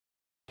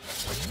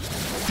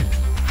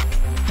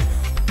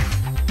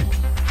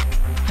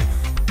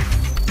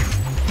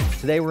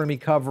Today we're going to be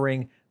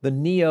covering the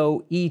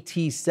NIO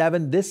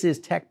ET7. This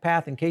is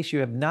TechPath. In case you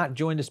have not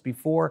joined us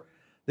before,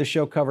 this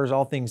show covers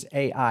all things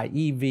AI,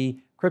 EV,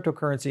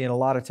 cryptocurrency, and a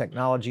lot of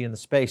technology in the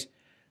space.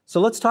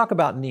 So let's talk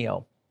about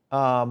NIO.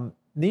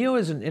 NIO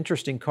is an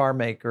interesting car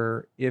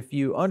maker. If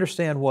you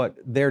understand what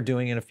they're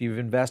doing and if you've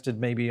invested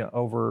maybe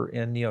over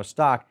in NIO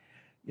stock,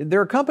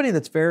 they're a company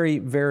that's very,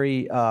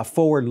 very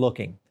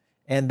forward-looking.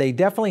 And they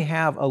definitely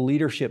have a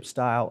leadership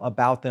style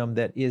about them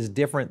that is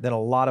different than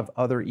a lot of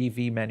other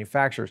EV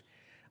manufacturers,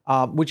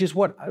 which is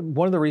one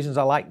of the reasons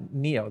I like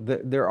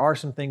NIO. There are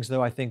some things,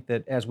 though, I think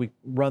that as we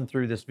run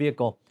through this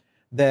vehicle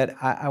that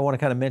I want to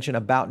kind of mention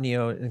about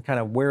NIO and kind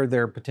of where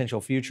their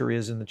potential future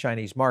is in the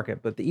Chinese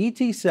market. But the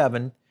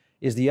ET7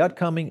 is the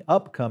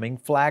upcoming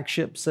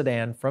flagship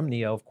sedan from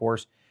NIO, of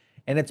course,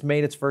 and it's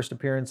made its first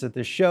appearance at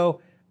this show.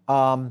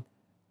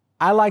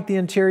 I like the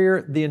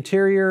interior. The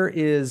interior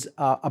is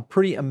a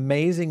pretty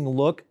amazing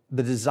look.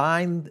 The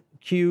design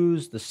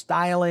cues, the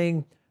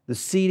styling, the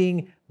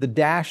seating, the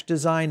dash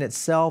design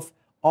itself,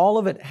 all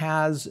of it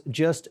has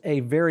just a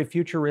very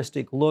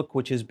futuristic look,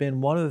 which has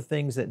been one of the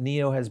things that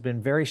NIO has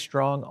been very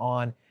strong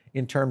on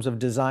in terms of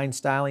design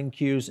styling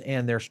cues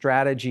and their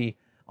strategy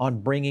on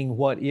bringing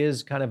what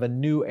is kind of a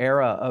new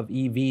era of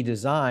EV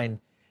design,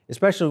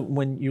 especially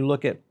when you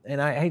look at,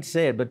 and I hate to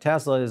say it, but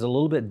Tesla is a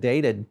little bit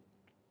dated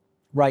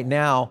right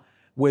now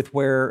with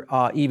where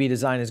EV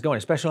design is going,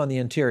 especially on the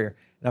interior.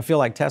 And I feel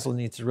like Tesla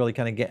needs to really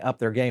kind of get up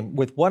their game.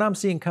 With what I'm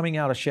seeing coming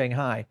out of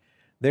Shanghai,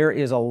 there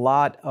is a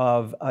lot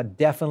of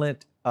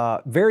definite,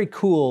 very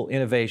cool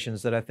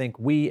innovations that I think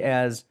we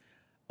as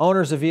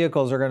owners of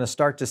vehicles are going to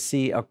start to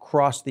see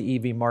across the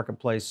EV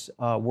marketplace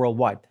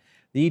worldwide.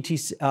 The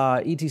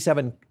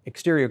ET7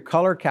 exterior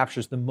color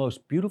captures the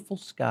most beautiful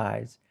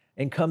skies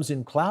and comes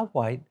in cloud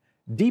white,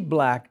 deep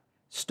black,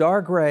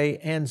 star gray,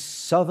 and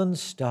southern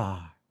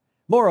star.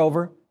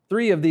 Moreover,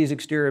 3 of these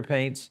exterior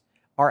paints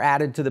are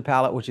added to the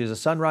palette, which is a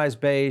sunrise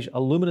beige, a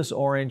luminous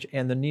orange,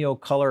 and the NIO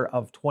color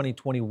of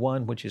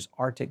 2021, which is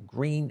Arctic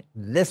green.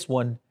 This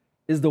one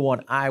is the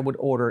one I would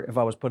order if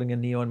I was putting a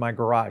NIO in my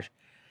garage.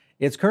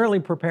 It's currently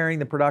preparing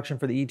the production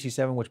for the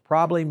ET7, which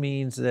probably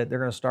means that they're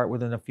going to start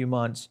within a few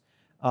months.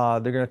 They're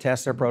going to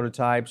test their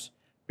prototypes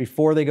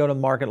before they go to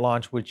market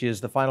launch, which is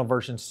the final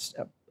version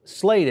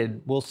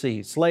slated, we'll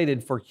see,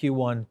 slated for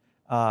Q1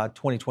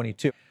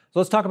 2022. So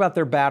let's talk about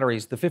their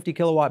batteries. The 50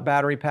 kilowatt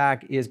battery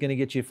pack is going to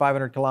get you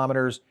 500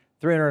 kilometers,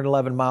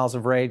 311 miles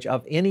of range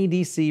of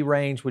NEDC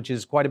range, which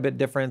is quite a bit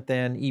different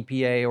than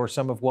EPA or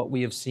some of what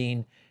we have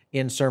seen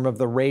in some of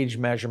the range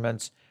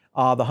measurements.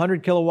 The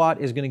 100 kilowatt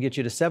is going to get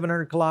you to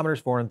 700 kilometers,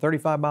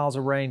 435 miles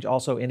of range,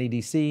 also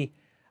NEDC.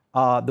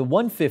 The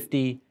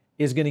 150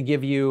 is going to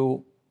give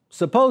you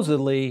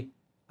supposedly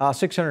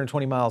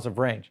 620 miles of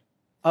range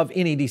of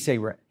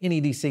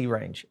NEDC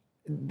range.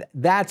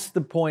 That's the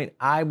point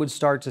I would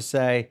start to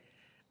say,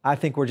 I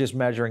think we're just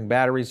measuring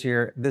batteries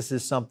here. This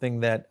is something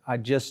that I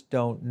just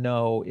don't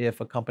know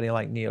if a company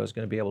like NIO is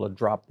going to be able to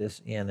drop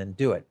this in and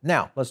do it.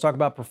 Now, let's talk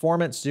about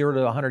performance. 0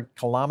 to 100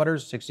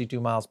 kilometers,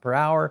 62 miles per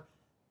hour,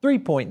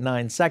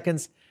 3.9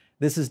 seconds.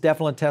 This is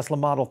definitely Tesla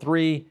Model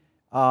 3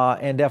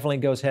 and definitely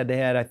goes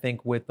head-to-head, I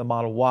think, with the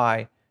Model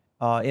Y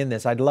in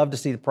this. I'd love to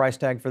see the price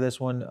tag for this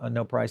one.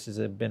 No prices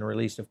have been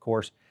released, of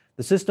course.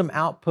 The system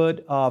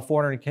output,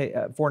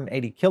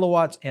 480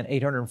 kilowatts and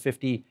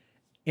 850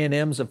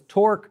 Nms of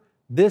torque.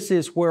 This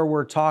is where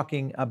we're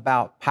talking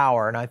about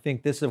power. And I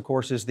think this, of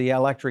course, is the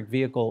electric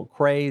vehicle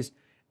craze.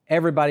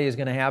 Everybody is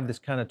going to have this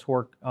kind of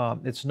torque.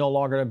 It's no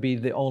longer going to be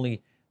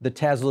the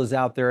Teslas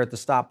out there at the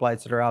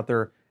stoplights that are out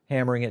there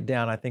hammering it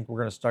down. I think we're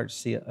going to start to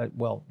see,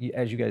 well,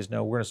 as you guys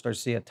know, we're going to start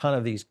to see a ton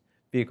of these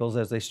vehicles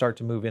as they start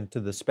to move into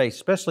the space,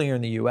 especially here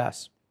in the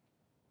US.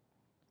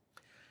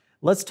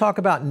 Let's talk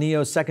about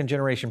NIO's second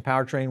generation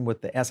powertrain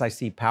with the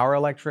SiC power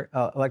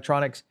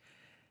electronics.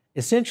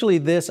 Essentially,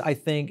 this, I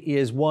think,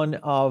 is one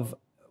of,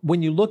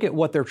 when you look at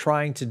what they're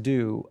trying to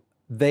do,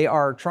 they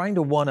are trying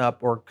to one-up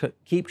or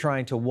keep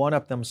trying to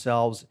one-up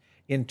themselves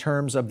in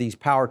terms of these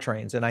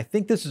powertrains. And I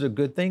think this is a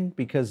good thing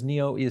because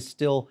NIO is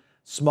still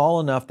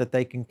small enough that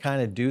they can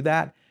kind of do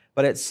that.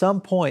 But at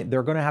some point,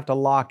 they're going to have to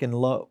lock and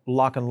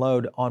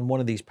load on one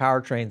of these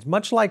powertrains,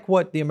 much like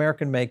what the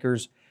American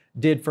makers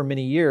did for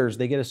many years.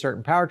 They get a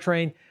certain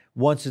powertrain.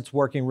 Once it's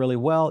working really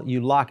well, you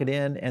lock it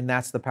in, and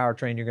that's the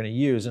powertrain you're going to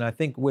use. And I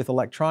think with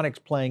electronics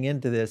playing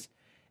into this,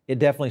 it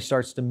definitely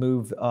starts to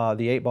move the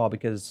 8-ball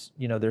because,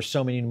 you know, there's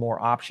so many more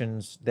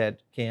options that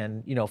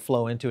can, you know,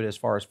 flow into it as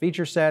far as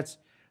feature sets.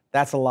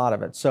 That's a lot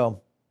of it.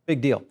 So big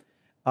deal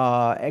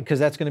because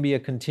that's going to be a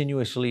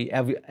continuously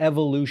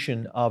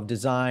evolution of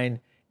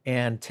design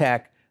and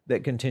tech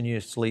that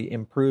continuously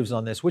improves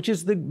on this, which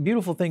is the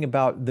beautiful thing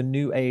about the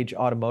new age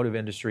automotive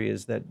industry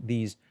is that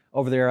these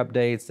over-the-air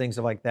updates, things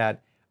like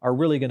that, are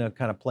really going to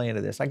kind of play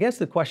into this. I guess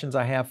the questions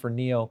I have for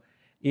NIO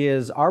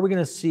is, are we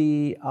going to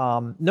see,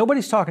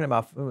 nobody's talking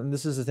about, and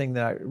this is the thing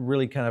that I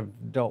really kind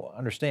of don't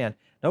understand,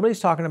 nobody's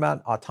talking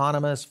about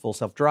autonomous, full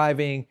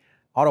self-driving,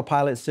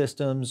 autopilot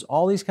systems,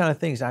 all these kind of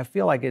things. I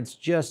feel like it's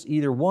just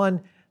either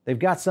one, they've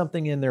got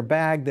something in their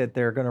bag that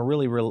they're going to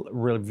really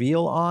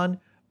reveal on,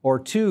 or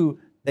two,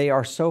 they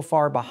are so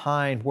far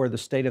behind where the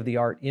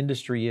state-of-the-art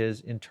industry is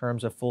in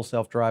terms of full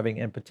self-driving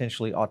and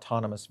potentially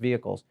autonomous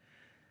vehicles.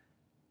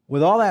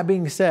 With all that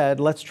being said,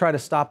 let's try to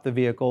stop the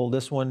vehicle.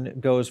 This one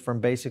goes from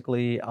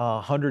basically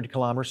 100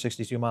 kilometers,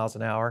 62 miles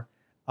an hour,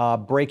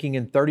 braking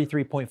in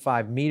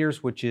 33.5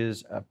 meters, which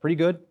is pretty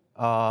good.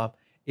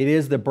 It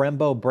is the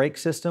Brembo brake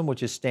system,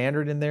 which is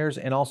standard in theirs,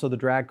 and also the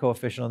drag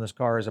coefficient on this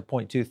car is a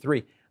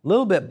 0.23. A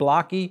little bit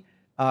blocky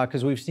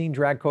because we've seen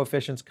drag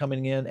coefficients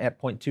coming in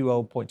at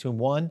 0.20,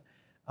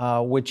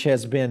 0.21, which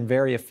has been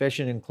very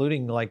efficient,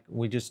 including like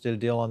we just did a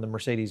deal on the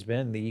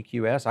Mercedes-Benz, the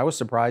EQS. I was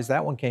surprised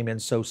that one came in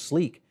so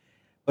sleek,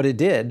 but it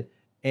did.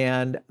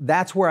 And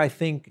that's where I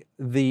think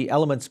the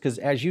elements, because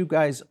as you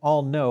guys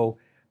all know,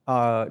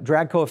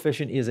 drag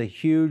coefficient is a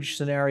huge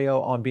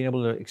scenario on being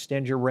able to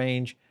extend your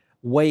range.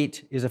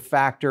 Weight is a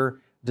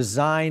factor.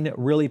 Design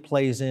really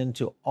plays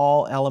into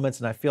all elements,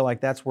 and I feel like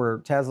that's where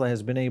Tesla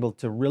has been able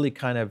to really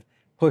kind of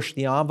push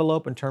the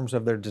envelope in terms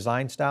of their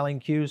design styling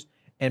cues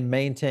and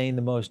maintain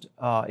the most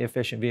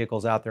efficient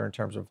vehicles out there in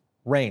terms of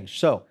range.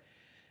 So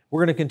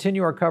we're going to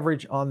continue our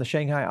coverage on the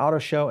Shanghai Auto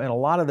Show, and a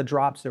lot of the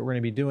drops that we're going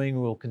to be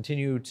doing, we'll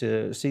continue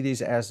to see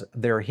these as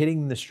they're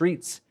hitting the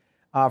streets.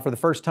 For the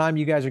first time,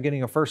 you guys are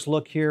getting a first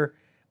look here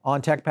on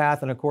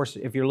TechPath. And of course,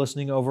 if you're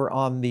listening over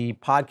on the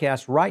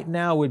podcast, right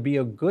now would be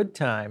a good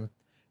time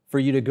for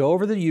you to go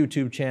over to the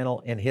YouTube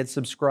channel and hit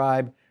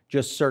subscribe.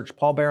 Just search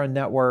Paul Barron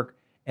Network,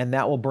 and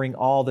that will bring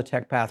all the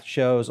TechPath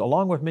shows,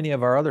 along with many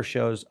of our other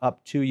shows,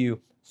 up to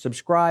you.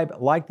 Subscribe,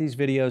 like these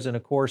videos, and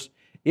of course,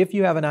 if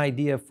you have an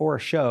idea for a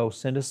show,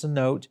 send us a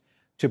note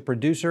to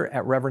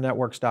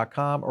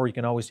producer@revernetworks.com, or you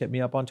can always hit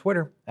me up on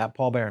Twitter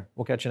 @Paul Barron.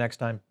 We'll catch you next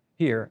time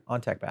here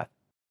on TechPath.